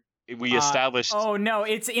tranquilizer? We established. Oh no,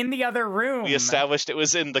 it's in the other room. We established it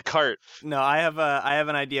was in the cart. No, I have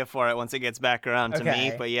an idea for it once it gets back around to me.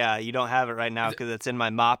 Okay. But yeah, you don't have it right now because it's in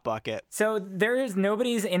my mop bucket. So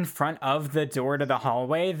nobody's in front of the door to the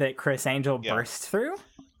hallway that Chris Angel Yeah. burst through.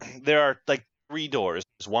 there are like 3 doors.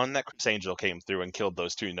 There's one that Chris Angel came through and killed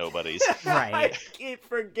those 2 nobodies. Right. I keep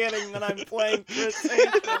forgetting that I'm playing Chris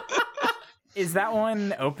Angel. Is that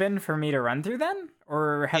one open for me to run through then?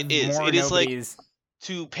 Or have It is. more It is like- nobodies?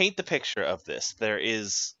 To paint the picture of this, there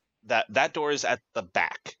is that door is at the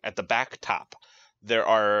back top. There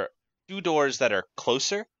are 2 doors that are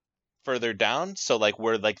closer, further down. So like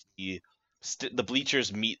where like the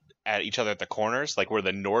bleachers meet at each other at the corners, like where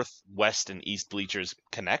the north, west, and east bleachers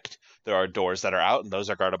connect, there are doors that are out, and those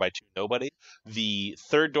are guarded by 2 nobody. The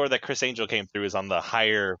third door that Chris Angel came through is on the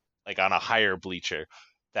higher, like on a higher bleacher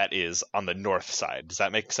that is on the north side. Does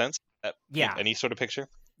that make sense? Yeah. Any sort of picture?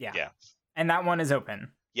 Yeah. Yeah. And that one is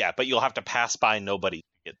open. Yeah, but you'll have to pass by nobody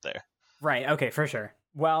to get there. Right. Okay, for sure.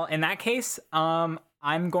 Well, in that case, I'm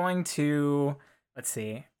going to, let's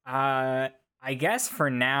see. I guess for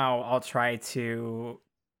now I'll try to.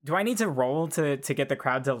 Do I need to roll to get the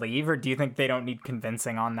crowd to leave, or do you think they don't need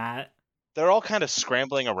convincing on that? They're all kind of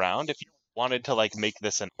scrambling around. If you wanted to like make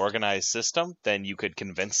this an organized system, then you could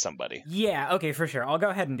convince somebody. Yeah. Okay, for sure. I'll go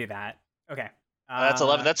ahead and do that. Okay. That's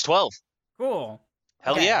 11. That's 12. Cool.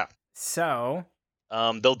 Hell okay. yeah. So.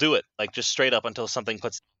 They'll do it like just straight up until something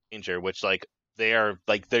puts them in danger, which like they're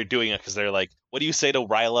doing it because they're like, what do you say to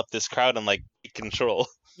rile up this crowd and like take control?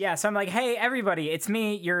 Yeah, so I'm like, hey, everybody, it's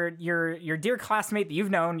me, your dear classmate that you've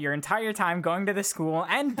known your entire time going to this school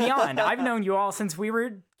and beyond. I've known you all since we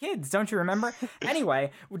were kids, don't you remember?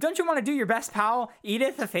 Anyway, don't you want to do your best pal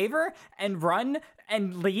Edith a favor and run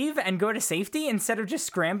and leave and go to safety instead of just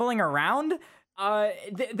scrambling around?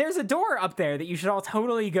 There's a door up there that you should all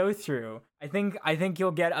totally go through. I think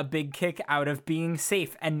you'll get a big kick out of being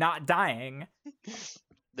safe and not dying.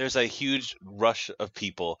 There's a huge rush of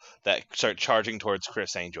people that start charging towards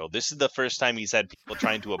Chris Angel. This is the first time he's had people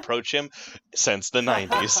trying to approach him since the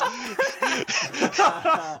 90s.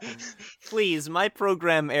 Please, my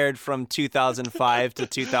program aired from 2005 to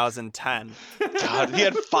 2010. God, he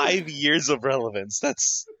had 5 years of relevance.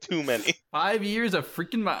 That's too many. 5 years of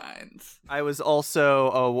freaking minds. I was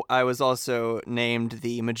also named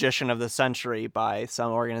the Magician of the Century by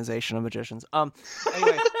some organization of magicians.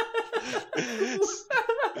 Anyway.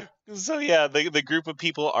 So yeah, the group of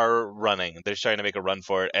people are running. They're trying to make a run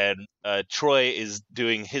for it, and Troy is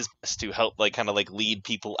doing his best to help, like kind of like lead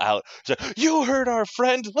people out. So, you heard our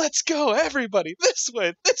friend. Let's go, everybody, this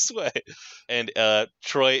way, this way. And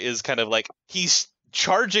Troy is kind of like he's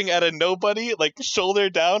charging at a nobody, like shoulder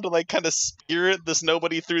down to like kind of spirit this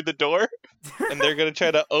nobody through the door, and they're gonna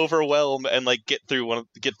try to overwhelm and like get through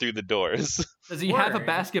the doors. Does he have a Word.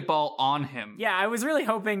 basketball on him? Yeah, I was really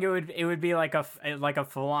hoping it would be like a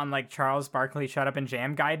full on like Charles Barkley Shut Up and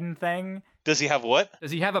Jam Gaiden thing. Does he have what?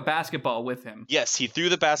 Does he have a basketball with him? Yes, he threw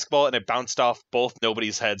the basketball and it bounced off both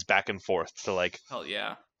nobody's heads back and forth to like Hell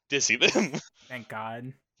yeah. dizzy them. Thank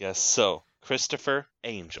God. Yes, so Christopher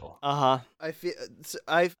Angel. I feel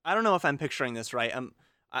I don't know if I'm picturing this right.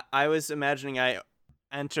 I was imagining I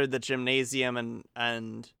entered the gymnasium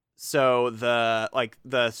and so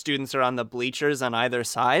the students are on the bleachers on either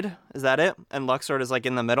side. Is that it? And Luxord is like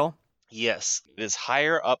in the middle. Yes, it is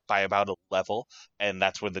higher up by about a level, and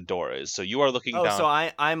that's where the door is. So you are looking down. So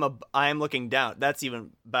I'm looking down. That's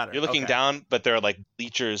even better. You're looking Okay. down, but there are like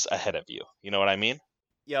bleachers ahead of you. You know what I mean?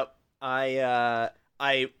 Yep. I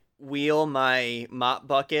wheel my mop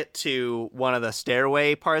bucket to one of the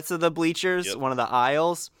stairway parts of the bleachers, Yep. one of the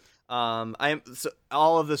aisles.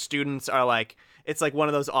 All of the students are like, it's like one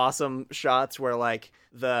of those awesome shots where like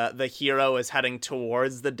the hero is heading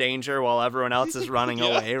towards the danger while everyone else is running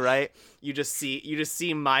Yeah. away, right? You just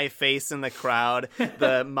see my face in the crowd.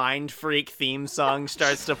 The Mind Freak theme song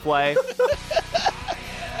starts to play.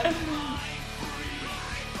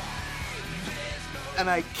 And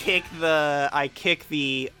I kick the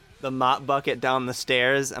mop bucket down the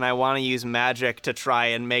stairs, and I want to use magic to try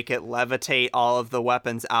and make it levitate all of the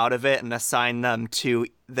weapons out of it and assign them to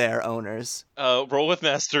their owners. Roll with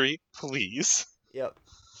mastery, please. Yep.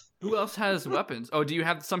 Who else has weapons? Oh, do you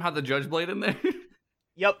have somehow the Judge Blade in there?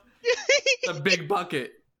 Yep. A big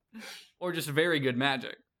bucket. Or just very good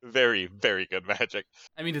magic. Very, very good magic.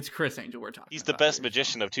 I mean, it's Chris Angel we're talking He's the about best here,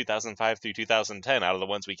 magician of 2005 through 2010 out of the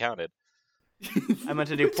ones we counted. I meant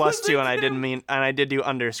to do +2, and I did do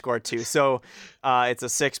 _2. So it's a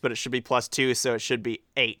 6, but it should be +2, so it should be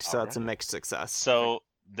 8. So it's a mixed success. So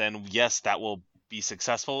then, yes, that will be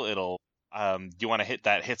successful. It'll. Do you want to hit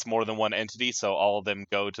that hits more than one entity, so all of them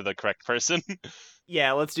go to the correct person?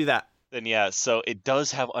 Yeah, let's do that. Then yeah, so it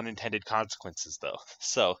does have unintended consequences though.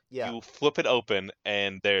 So Yeah. you flip it open,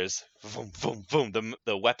 and there's boom, boom, boom.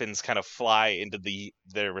 The weapons kind of fly into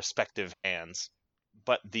their respective hands,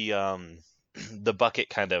 but the bucket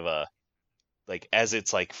kind of like as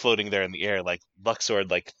it's like floating there in the air, like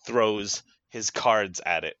Luxord like throws his cards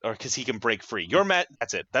at it, or because he can break free.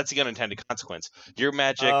 That's it. That's the unintended consequence. Your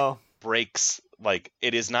magic breaks, like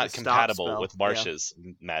it is not compatible with Marsh's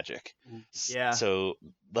magic. Yeah. So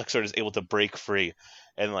Luxord is able to break free,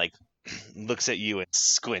 and like looks at you and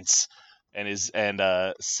squints, and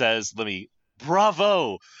says,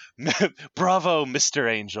 "Bravo, bravo,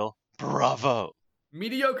 Mr. Angel, bravo."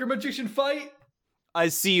 Mediocre magician fight. I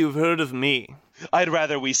see you've heard of me. I'd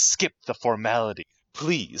rather we skip the formality,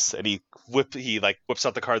 please. And he whips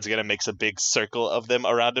out the cards again and makes a big circle of them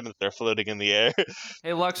around him, and they're floating in the air.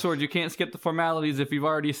 Hey, Luxord, you can't skip the formalities if you've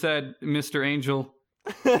already said Mr. Angel.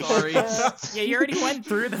 Sorry. Yeah, you already went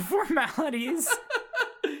through the formalities.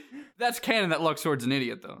 That's canon that Luxord's an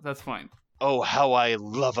idiot, though. That's fine. Oh, how I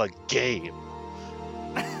love a game.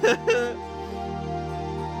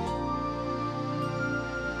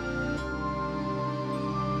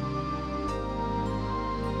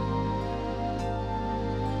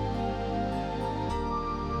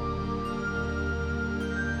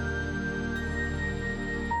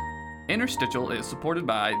 Interstitial is supported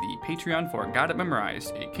by the Patreon for Got It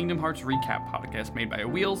Memorized, a Kingdom Hearts recap podcast made by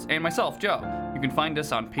Wheels and myself, Joe. You can find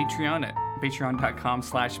us on Patreon at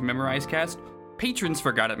patreon.com/memorizecast. Patrons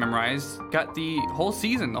for Got It Memorized got the whole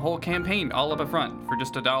season, the whole campaign, all up at front for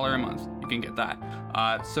just $1 a month. You can get that.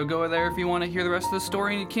 So go there if you want to hear the rest of the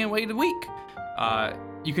story and you can't wait a week.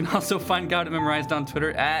 You can also find Got It Memorized on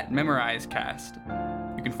Twitter at memorizecast.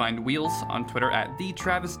 You can find Wheels on Twitter at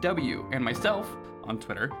TheTravisW, and myself on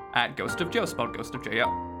Twitter at Ghost of Joe, spelled Ghost of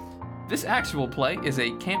J-O. This actual play is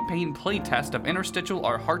a campaign playtest of Interstitial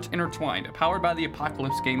Our Hearts Intertwined, powered by the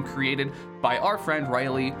Apocalypse game created by our friend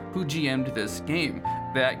Riley, who GM'd this game.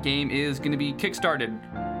 That game is going to be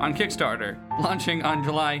kickstarted on Kickstarter, launching on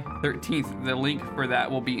July 13th. The link for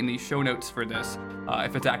that will be in the show notes for this,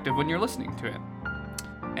 if it's active when you're listening to it.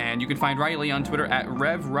 And you can find Riley on Twitter at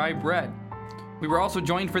RevRyeBread. We were also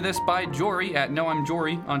joined for this by Jory at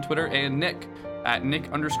NoI'mJory on Twitter, and Nick at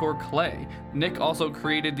Nick_Clay. Nick also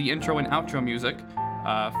created the intro and outro music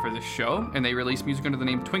for the show, and they release music under the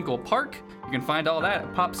name Twinkle Park. You can find all that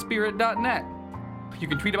at popspirit.net. You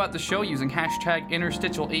can tweet about the show using hashtag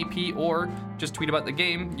InterstitialAP, or just tweet about the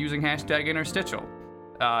game using hashtag Interstitial.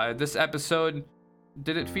 This episode,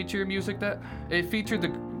 did it feature music it featured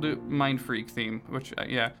the Mind Freak theme, which,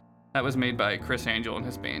 that was made by Chris Angel and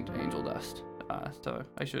his band Angel Dust. So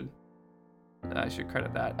I should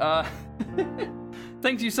credit that.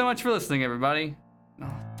 Thanks you so much for listening, everybody.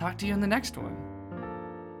 I'll talk to you in the next one.